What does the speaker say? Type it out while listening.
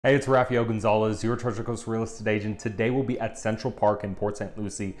Hey, it's Raphael Gonzalez, your Treasure Coast real estate agent. Today we'll be at Central Park in Port St.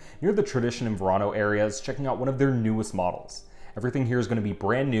 Lucie, near the Tradition and Verano areas, checking out one of their newest models. Everything here is going to be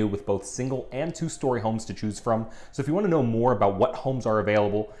brand new with both single and two-story homes to choose from. So if you want to know more about what homes are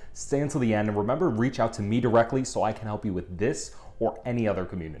available, stay until the end, and remember, reach out to me directly so I can help you with this or any other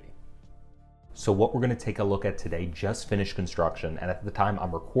community. So what we're going to take a look at today just finished construction, and at the time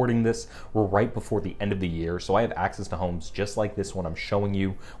I'm recording this, we're right before the end of the year, so I have access to homes just like this one I'm showing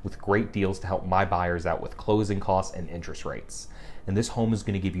you with great deals to help my buyers out with closing costs and interest rates. And this home is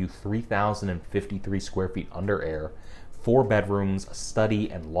going to give you 3,053 square feet under air, 4 bedrooms, a study,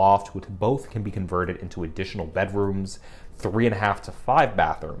 and loft, which both can be converted into additional bedrooms, 3.5 to 5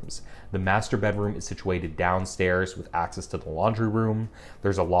 bathrooms. The master bedroom is situated downstairs with access to the laundry room.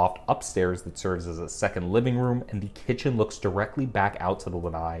 There's a loft upstairs that serves as a second living room, and the kitchen looks directly back out to the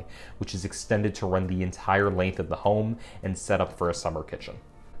lanai, which is extended to run the entire length of the home and set up for a summer kitchen.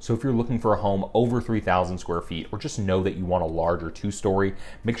 So if you're looking for a home over 3,000 square feet, or just know that you want a larger two-story,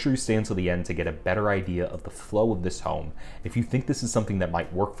 make sure you stay until the end to get a better idea of the flow of this home. If you think this is something that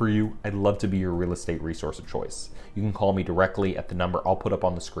might work for you, I'd love to be your real estate resource of choice. You can call me directly at the number I'll put up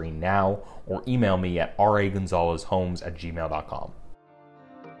on the screen now, or email me at ragonzalezhomes@gmail.com.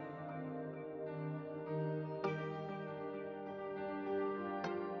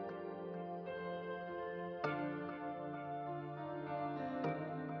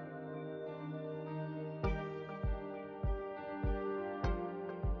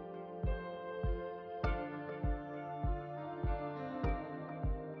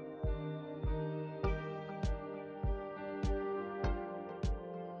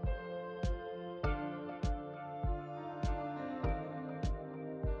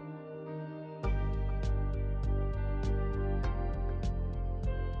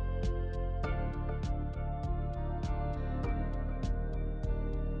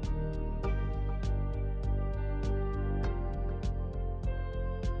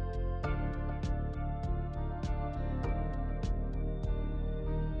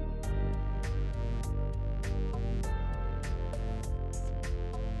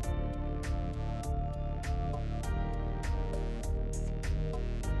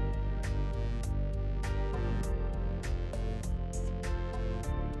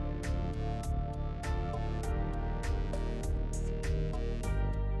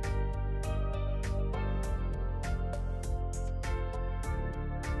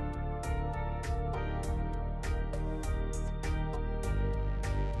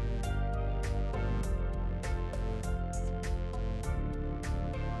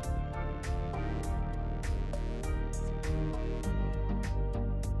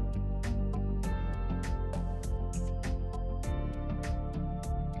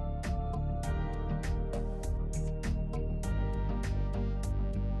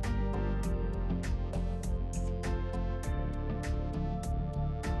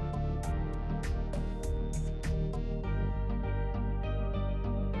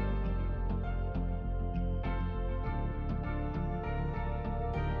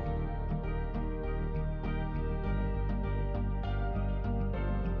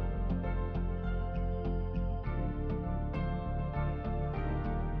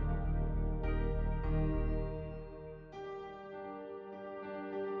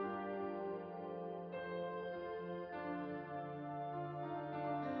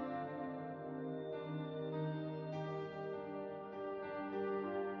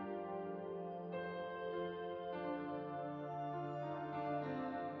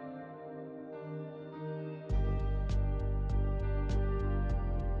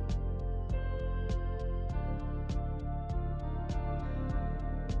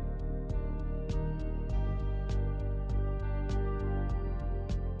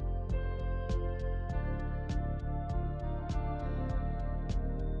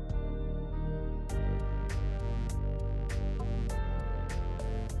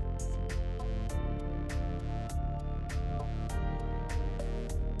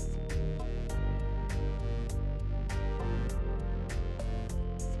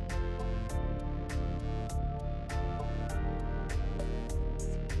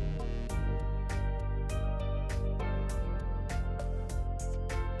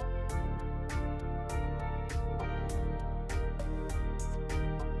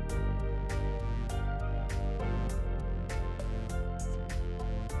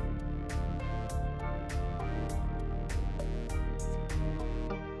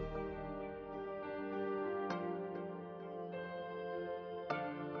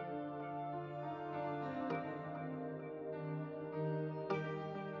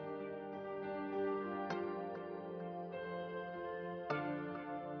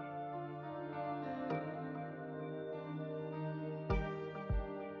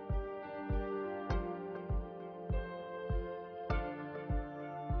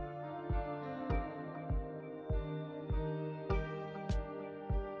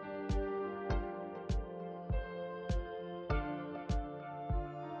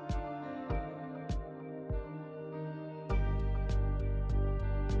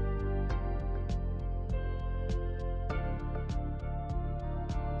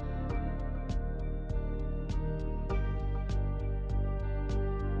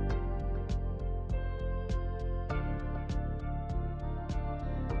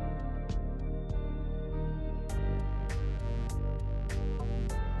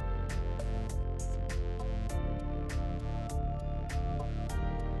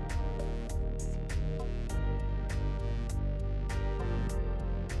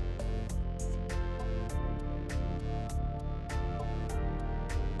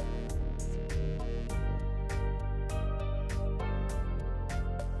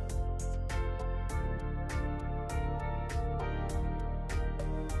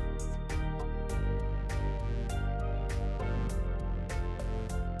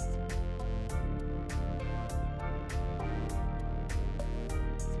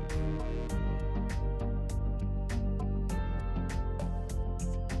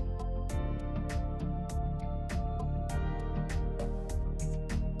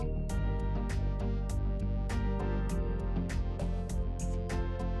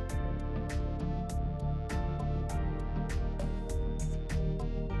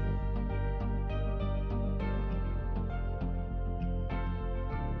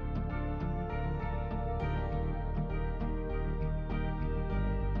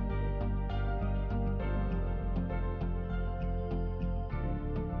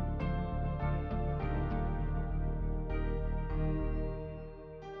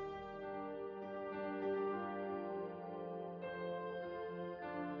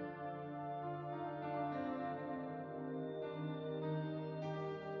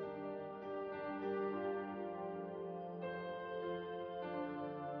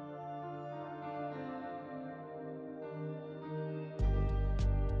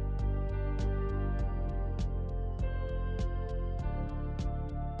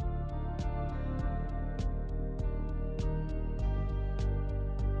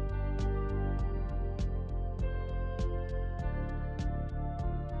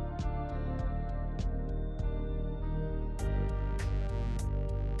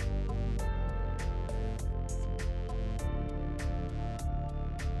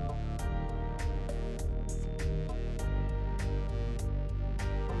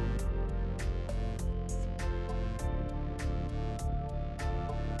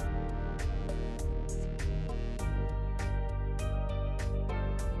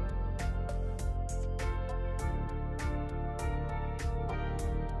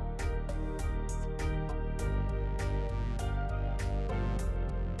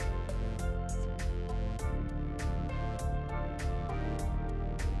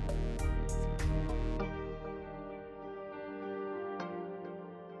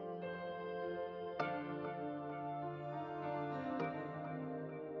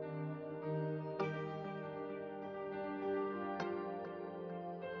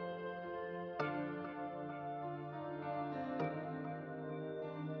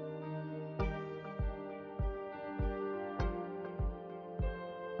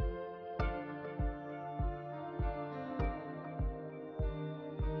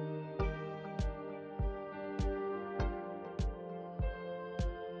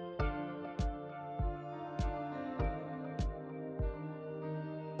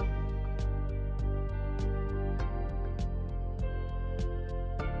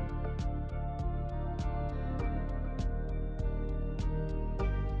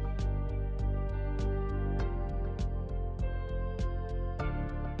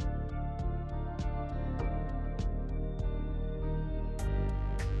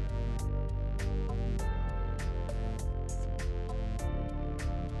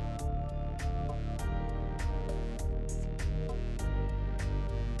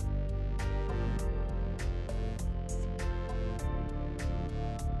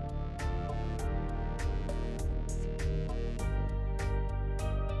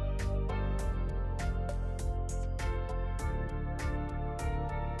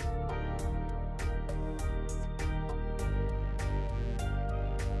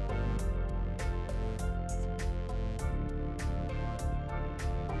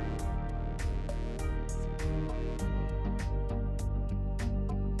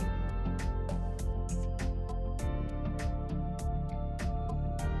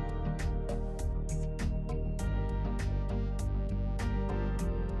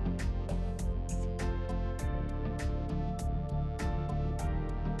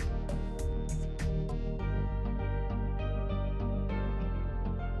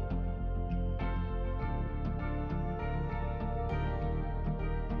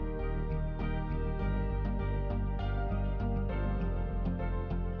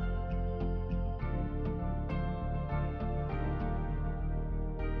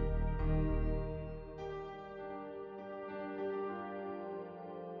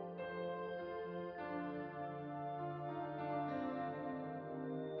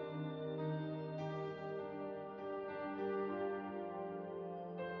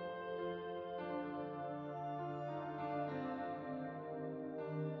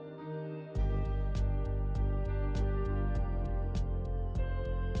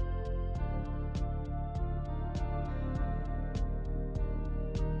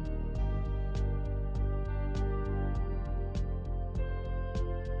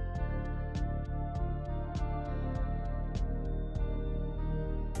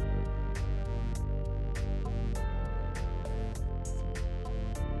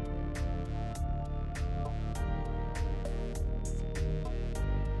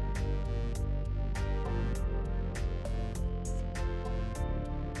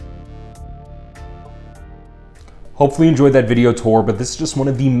 Hopefully you enjoyed that video tour, but this is just one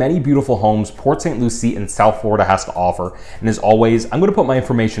of the many beautiful homes Port St. Lucie in South Florida has to offer. And as always, I'm gonna put my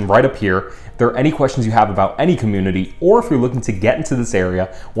information right up here. If there are any questions you have about any community, or if you're looking to get into this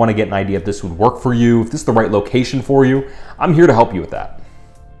area, wanna get an idea if this would work for you, if this is the right location for you, I'm here to help you with that.